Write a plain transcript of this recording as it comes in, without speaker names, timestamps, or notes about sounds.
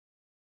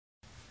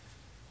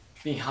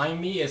Behind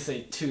me is a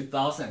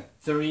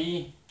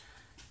 2003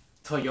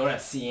 Toyota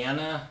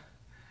Sienna.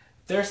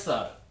 There's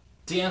a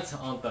dent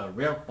on the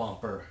rear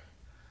bumper.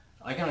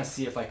 I'm gonna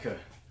see if I could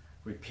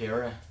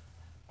repair it,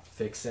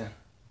 fix it.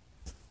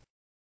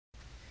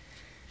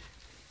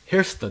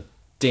 Here's the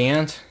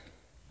dent.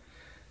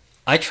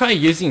 I tried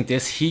using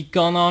this heat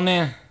gun on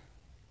it.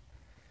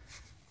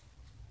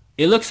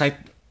 It looks like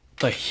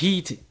the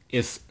heat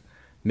is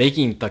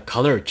making the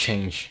color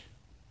change.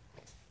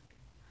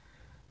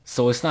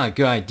 So it's not a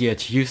good idea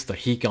to use the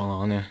heat gun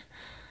on it.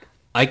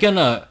 I'm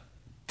gonna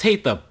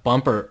take the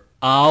bumper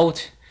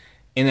out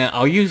and then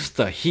I'll use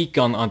the heat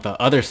gun on the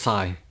other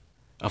side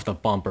of the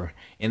bumper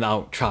and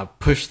I'll try to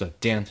push the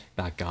dent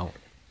back out.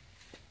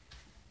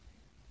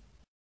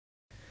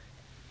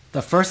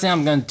 The first thing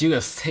I'm gonna do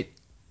is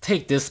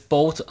take this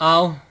bolt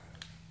out.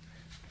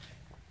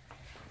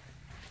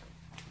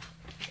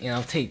 And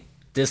I'll take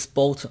this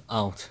bolt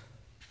out.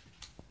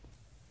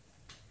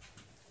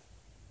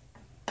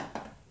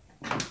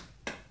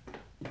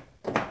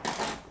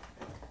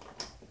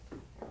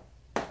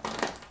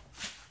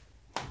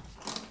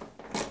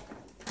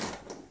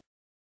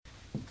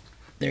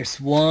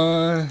 There's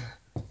 1,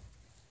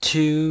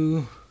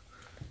 2,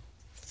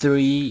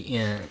 3,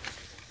 and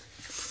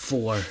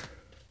 4.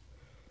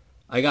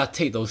 I gotta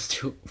take those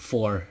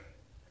 4.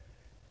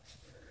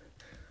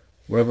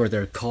 Wherever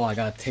they're called, I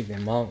gotta take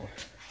them out.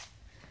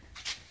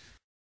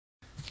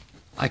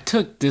 I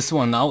took this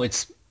one out.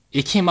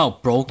 It came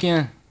out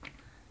broken.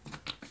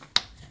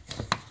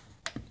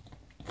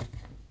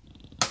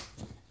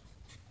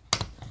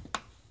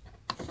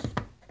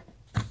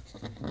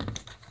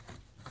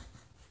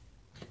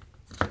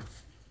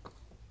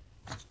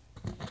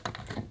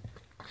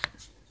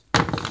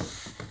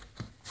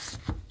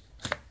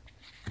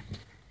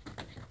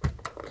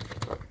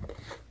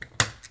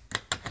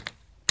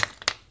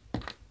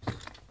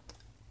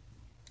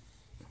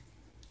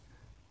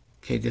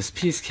 Okay, this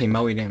piece came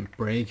out, it didn't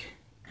break.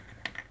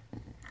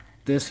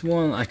 This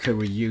one I could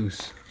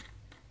reuse.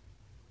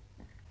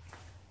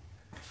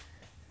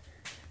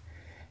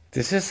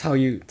 This is how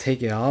you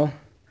take it out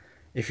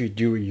if you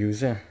do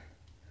reuse it.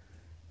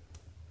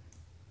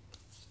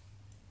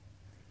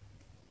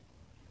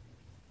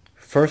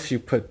 First you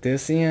put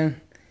this in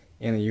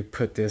and then you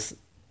put this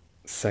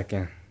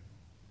second.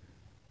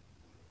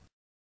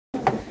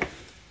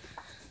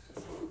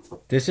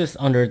 This is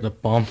under the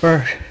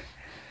bumper.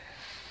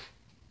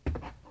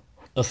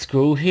 A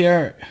screw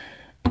here,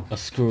 a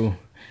screw.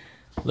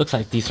 Looks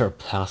like these are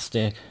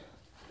plastic.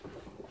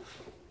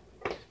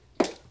 And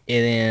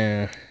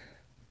then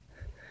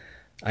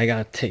I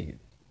gotta take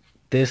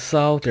this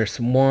out. There's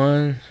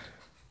 1,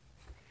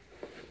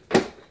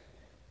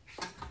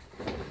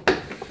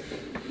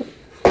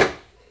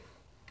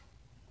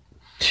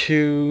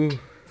 2,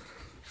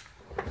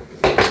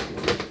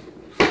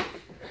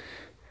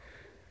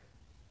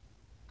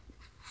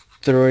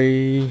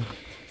 3,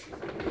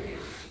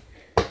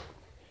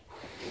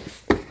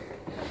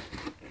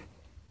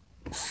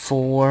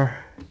 4.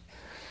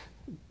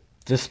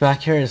 This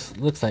back here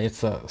looks like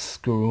it's a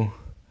screw,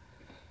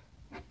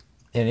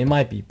 and it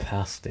might be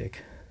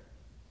plastic.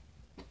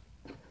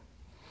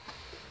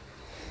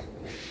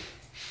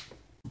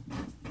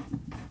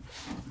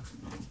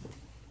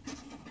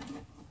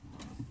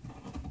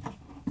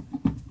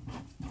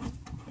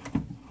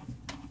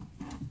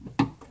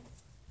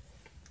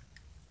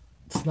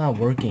 It's not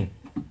working.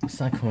 It's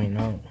not coming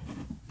out.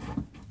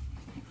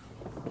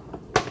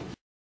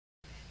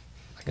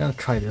 I gotta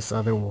try this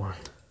other one.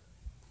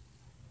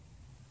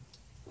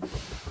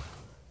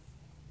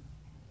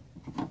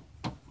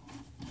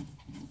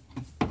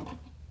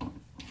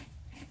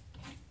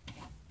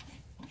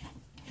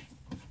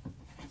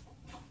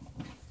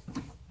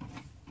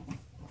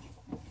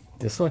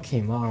 This one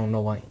came out. I don't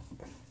know why.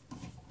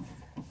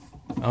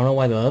 I don't know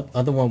why the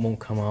other one won't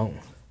come out.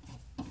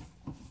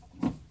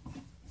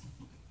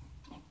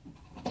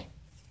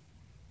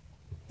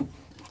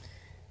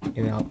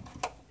 You know.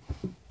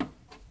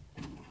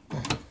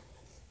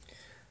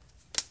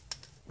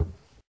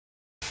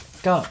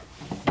 Got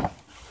a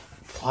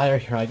plier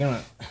here. I'm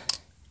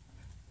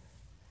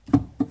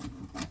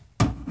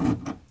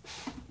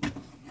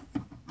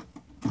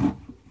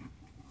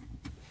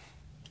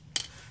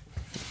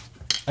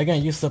gonna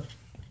use the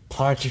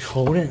plier to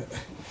hold it.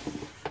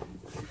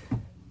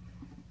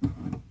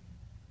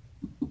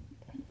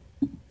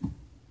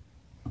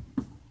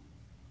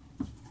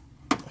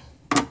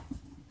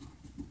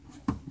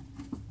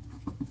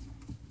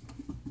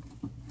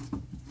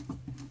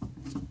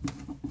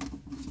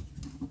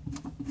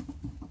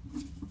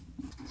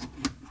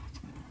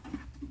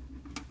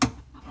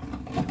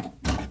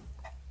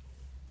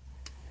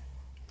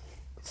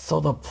 So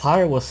the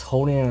plier was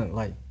holding it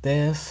like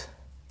this,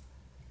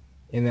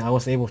 and then I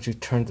was able to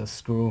turn the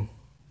screw.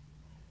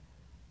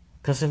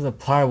 Because if the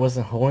plier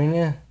wasn't holding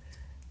it,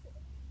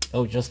 it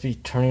would just be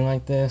turning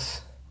like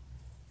this.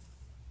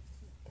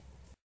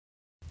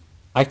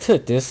 I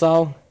took this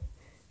out.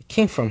 It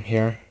came from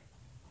here.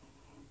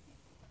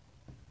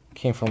 It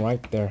came from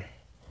right there.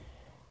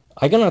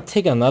 I'm gonna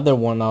take another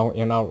one out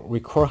and I'll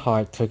record how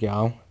I took it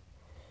out.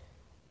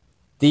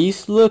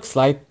 These looks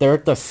like they're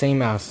the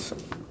same as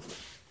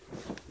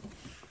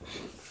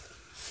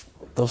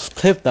those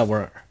clips that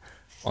were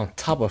on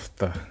top of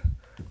the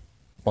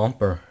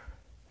bumper.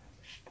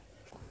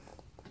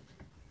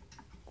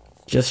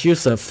 Just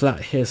use a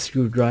flathead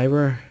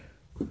screwdriver.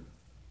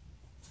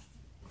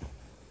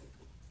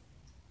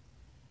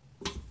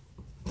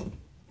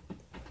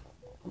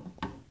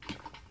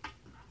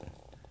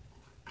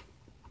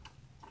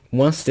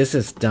 Once this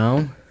is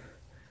down,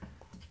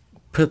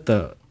 put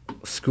the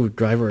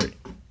screwdriver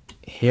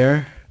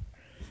here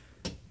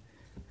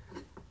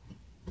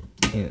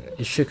and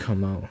it should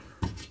come out.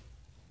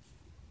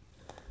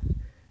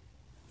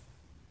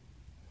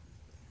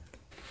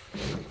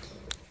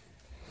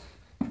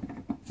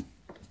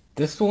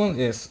 This one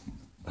is,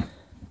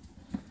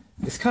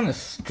 it's kind of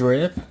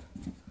strip.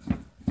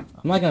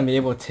 I'm not gonna be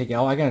able to take it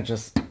out. I'm gonna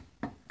just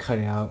cut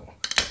it out.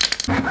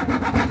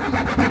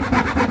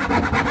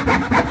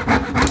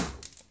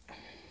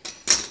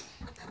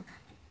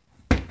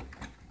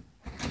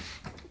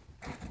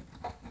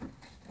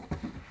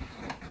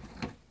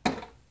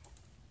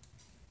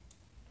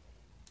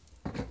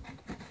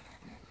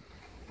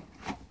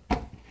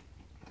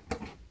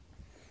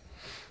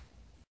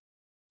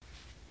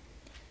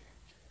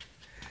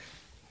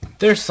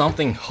 There's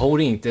something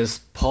holding this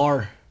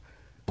part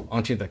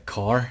onto the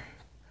car.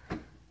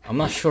 I'm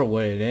not sure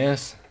what it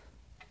is.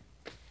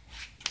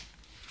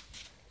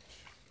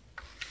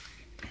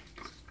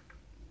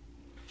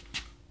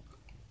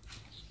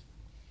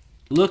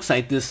 Looks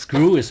like this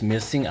screw is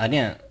missing. I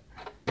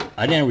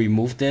didn't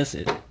remove this.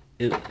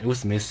 It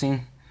was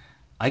missing.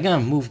 I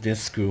gotta move this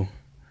screw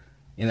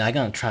and I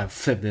gotta try to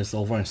flip this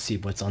over and see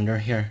what's under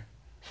here.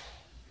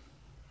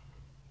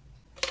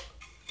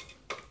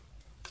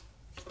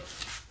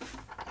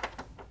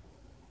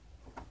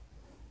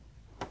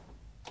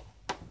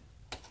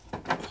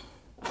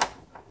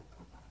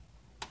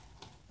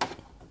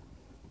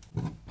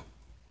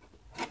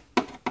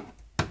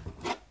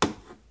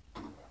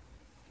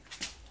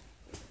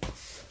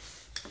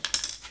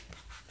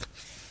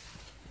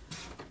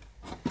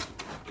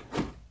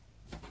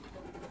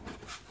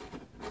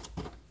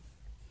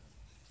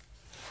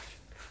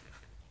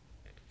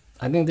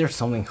 I think there's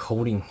something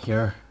holding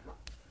here,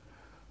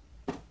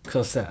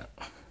 cause that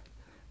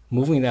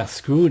moving that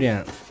screw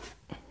didn't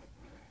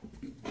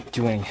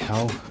do any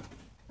help.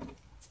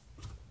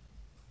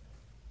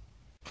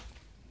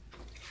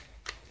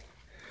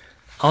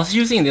 I was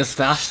using this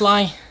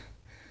flashlight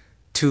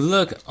to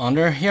look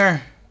under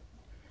here,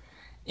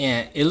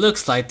 and it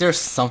looks like there's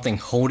something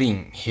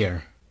holding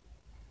here.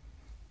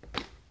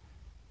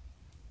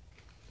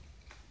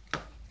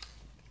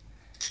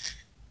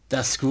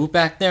 That screw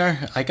back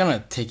there, I'm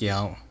gonna take it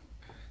out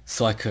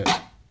so I could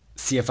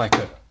see if I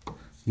could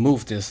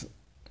move this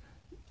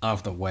out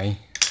of the way.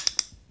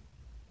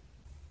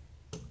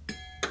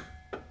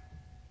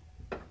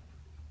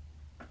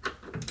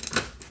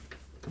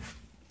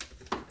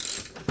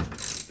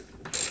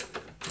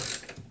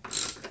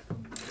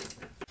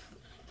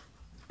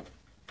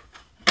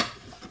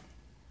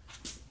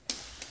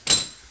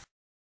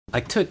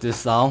 I took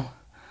this out.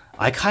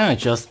 I kind of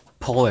just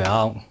pull it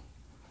out.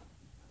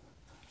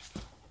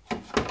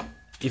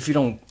 If you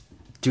don't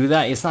do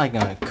that, it's not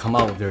gonna come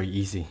out very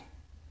easy.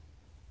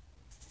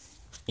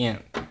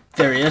 And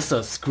there is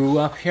a screw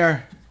up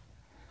here.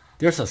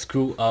 There's a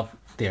screw up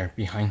there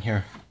behind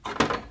here.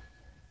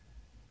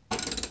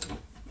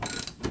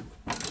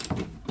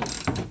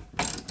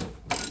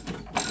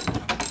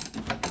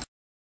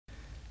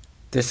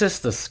 This is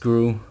the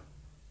screw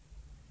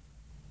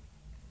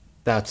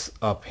that's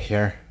up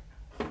here,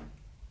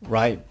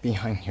 right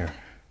behind here.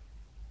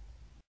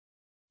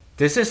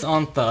 This is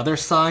on the other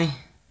side.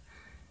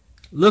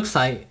 Looks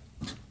like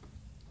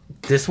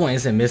this one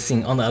isn't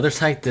missing. On the other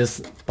side,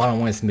 this bottom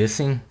one is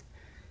missing.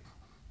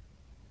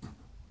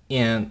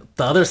 And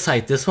the other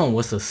side, this one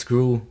was a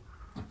screw.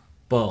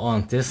 But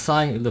on this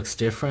side, it looks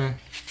different.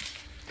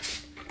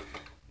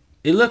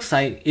 It looks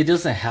like it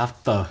doesn't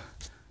have the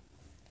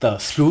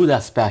screw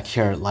that's back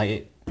here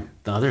like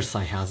the other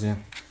side has it.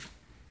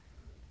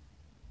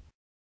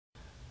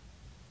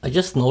 I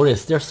just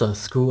noticed there's a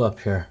screw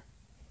up here.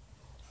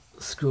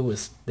 The screw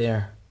is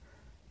there.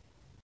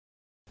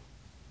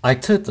 I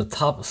took the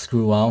top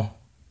screw out.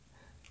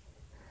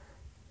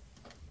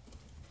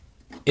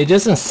 It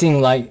doesn't seem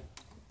like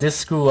this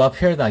screw up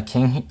here that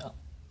came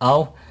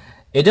out,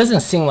 it doesn't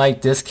seem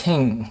like this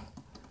came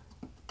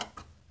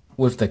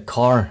with the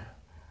car.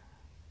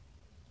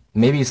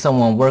 Maybe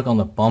someone worked on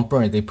the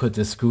bumper and they put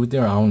the screw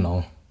there, I don't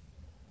know.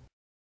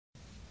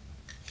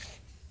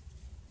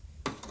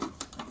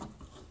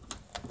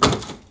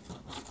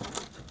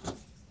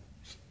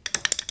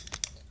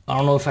 I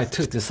don't know if I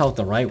took this out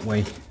the right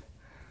way,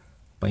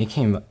 but it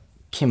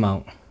came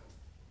out.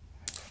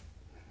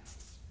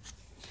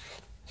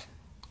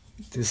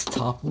 This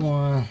top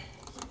one.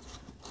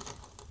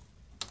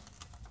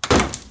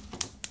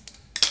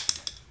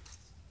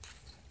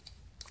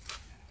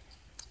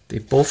 They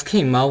both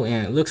came out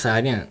and it looks like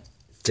I didn't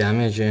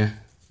damage it.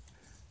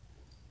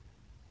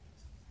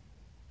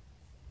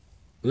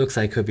 looks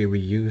like it could be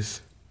reused.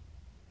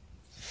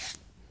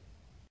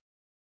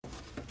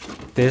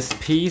 This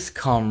piece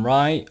come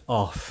right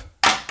off.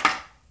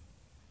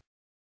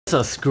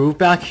 There's a screw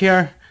back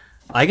here.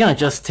 I'm gonna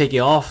just take it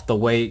off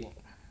the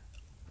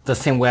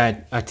same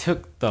way I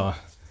took the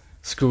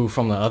screw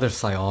from the other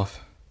side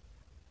off.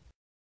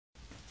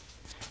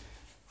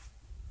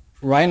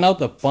 Right now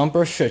the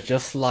bumper should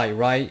just slide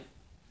right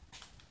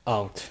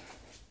out.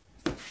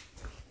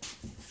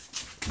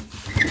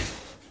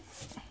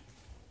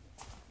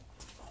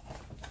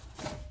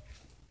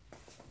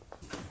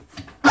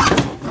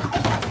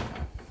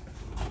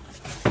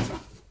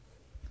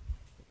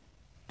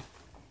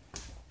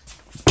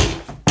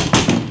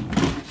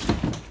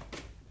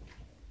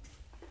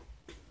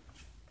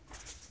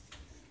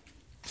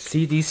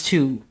 See these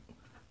two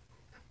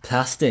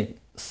plastic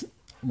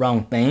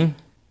round thing?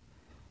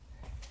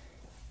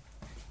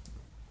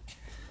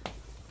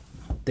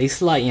 They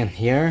slide in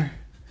here.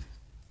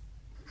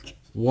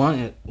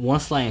 One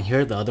slide in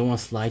here, the other one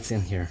slides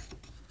in here.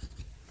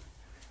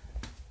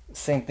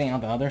 Same thing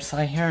on the other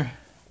side here.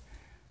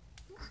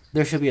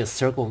 There should be a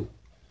circle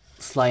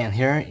slide in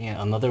here and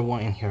another one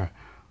in here.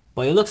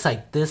 But it looks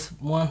like this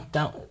one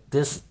down,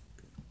 this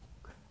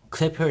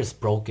clip here is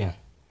broken.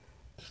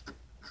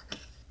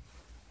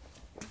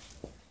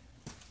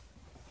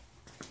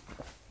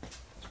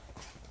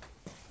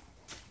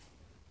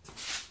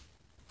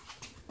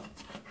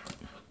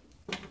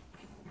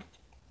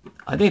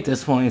 I think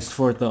this one is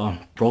for the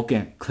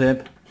broken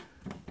clip.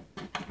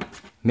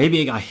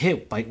 Maybe it got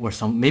hit by or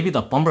some. Maybe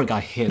the bumper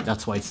got hit.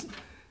 That's why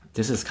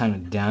this is kind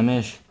of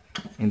damaged,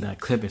 and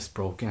that clip is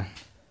broken.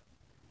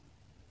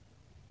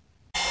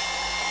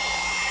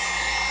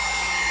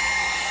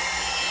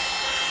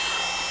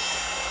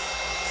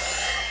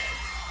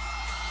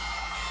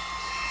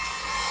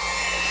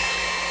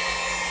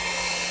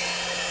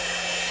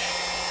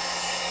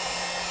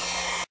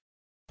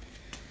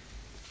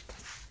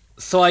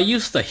 So I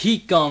used the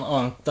heat gun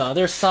on the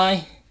other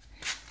side,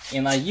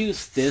 and I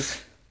used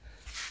this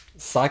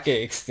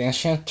socket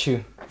extension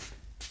to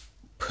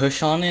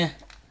push on it.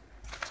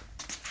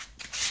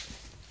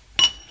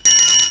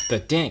 The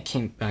dent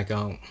came back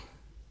out.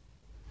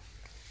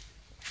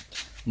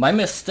 My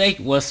mistake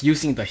was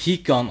using the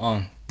heat gun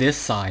on this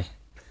side,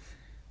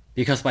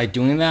 because by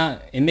doing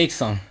that, it makes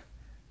some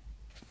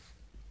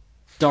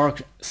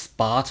dark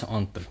spot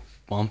on the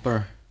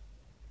bumper.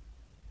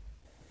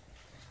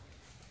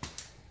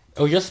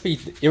 It'll just be,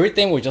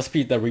 everything will just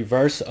be the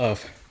reverse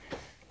of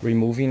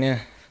removing it.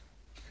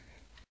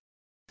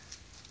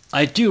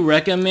 I do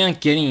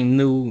recommend getting a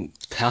new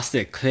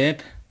plastic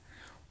clip,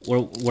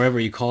 or whatever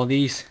you call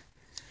these.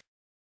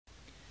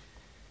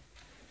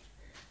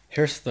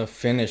 Here's the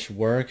finished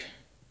work.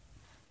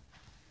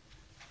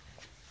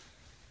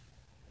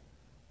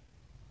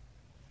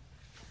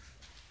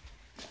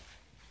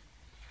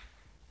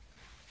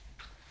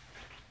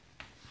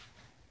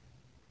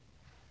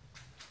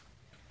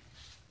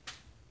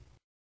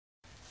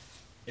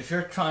 If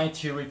you're trying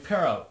to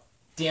repair a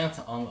dent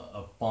on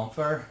a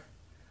bumper,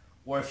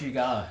 or if you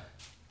got a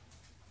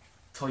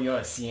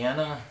Toyota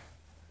Sienna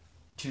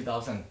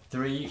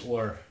 2003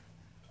 or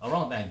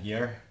around that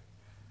year,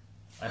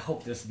 I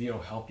hope this video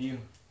will help you.